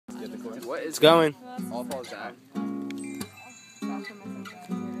What is It's going. All falls down.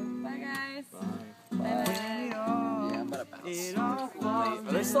 Bye guys. Bye. Yeah, I'm about to bounce.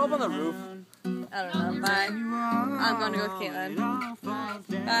 Are they still up on the roof? I don't know. Bye. I'm going to go with Caitlin.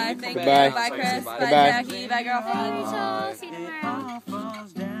 Bye. Thank you. Goodbye. Bye, Chris. Bye, Goodbye. Jackie. Bye, girlfriend. See you tomorrow.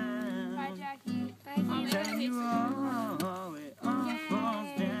 Bye, Jackie. Bye,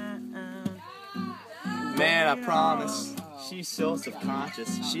 Man, I promise, she's so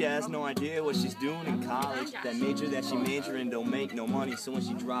subconscious. She has no idea what she's doing in college. That major that she majored in don't make no money, so when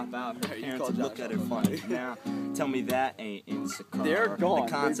she drop out, her parents would look at her funny. Now, tell me that ain't insecure. They're gone.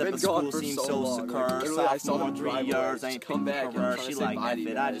 The concept of school seems so secure. Sophomore 3 years, I ain't come picking back for her. and She try to like say bye to F you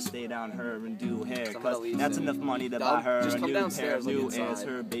it, I just stay down her and do hair. Cause leave that's soon. enough money to buy her Just a come new pair downstairs, of new like, as inside.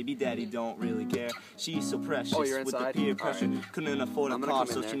 her baby daddy don't really care. She's so precious Oh, you're with the inside? peer pressure. Alright. Couldn't afford a I'm gonna car, come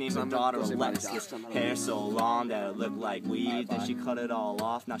in so there, she named 'cause her I'm gonna daughter go say bye to Alexis. Josh. Hair so long that it looked like weed. Then she cut it all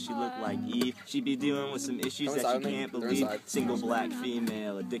off, now she looked like Eve. She be dealing with some issues Come that inside she with me. can't They're believe. inside. Single black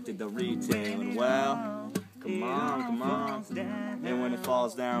female addicted to retailing. Well, come on, come on. And when it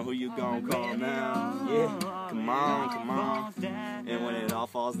falls down, who you gonna call now? Yeah, come on, come on. And when it all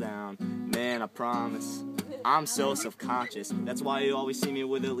falls down, man, I promise, I'm so self-conscious. That's why you always see me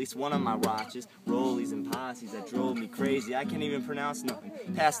with at least one of my watches. Rollies and posses that drove me crazy. I can't even pronounce nothing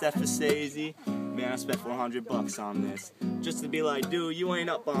past that for Sazy. Man, I spent $400 on this just to be like, dude, you ain't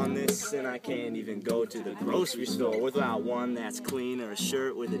up on this. And I can't even go to the grocery store without one that's clean or a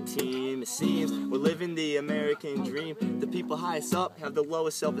shirt with a team. It seems we're living the American dream. The people highest up have the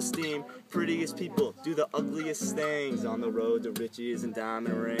lowest self-esteem. Prettiest people do the ugliest things. On the road to riches and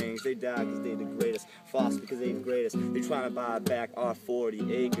diamond rings. They die because they the greatest. False because they the greatest. They trying to buy back our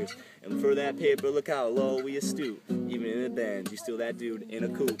 40 acres. And for that paper, look how low we stoop. Even in the Benz, you still that dude in a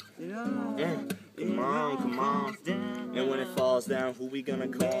coupe. Come on, come on. And when it falls down, who we gonna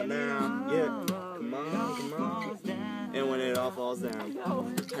call now? Yeah, come on, come on. And when it all falls down,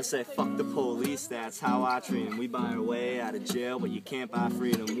 I say fuck the police, that's how I treat them. We buy our way out of jail, but you can't buy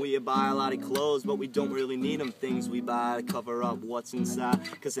freedom. We buy a lot of clothes, but we don't really need them. Things we buy to cover up what's inside,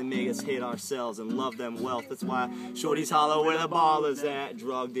 cause they make us hate ourselves and love them wealth. That's why shorties holler where the ballers at.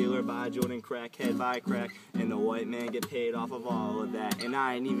 Drug dealer buy Jordan, crackhead buy crack, and the white man get paid off of all of that. And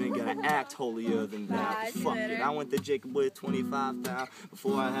I ain't even gonna act holier than that. Fuck it, I went to Jacob with 25,000.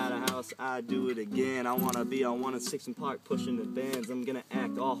 Before I had a house, I'd do it again. I wanna be on 1 and 6 and Park pushing the bands. I'm gonna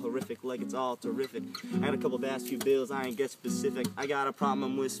act all horrific like it's all terrific. I had a couple bad few bills, I ain't get specific. I got a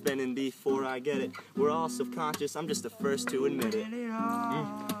problem with spending before I get it. We're all subconscious, I'm just the first to admit it. Come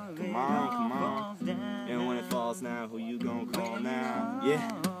on, come on. And when it falls down, who you gonna call now? Yeah,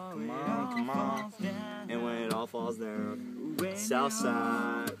 come on, come on. And when it all falls down,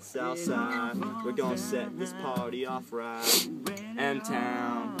 Southside, Southside, we're gonna set this party off right.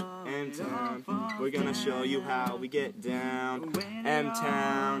 M-Town, M-Town, we're gonna show you how we get down.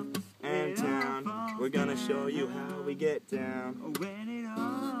 M-Town, M-Town, we're gonna show you how we get down.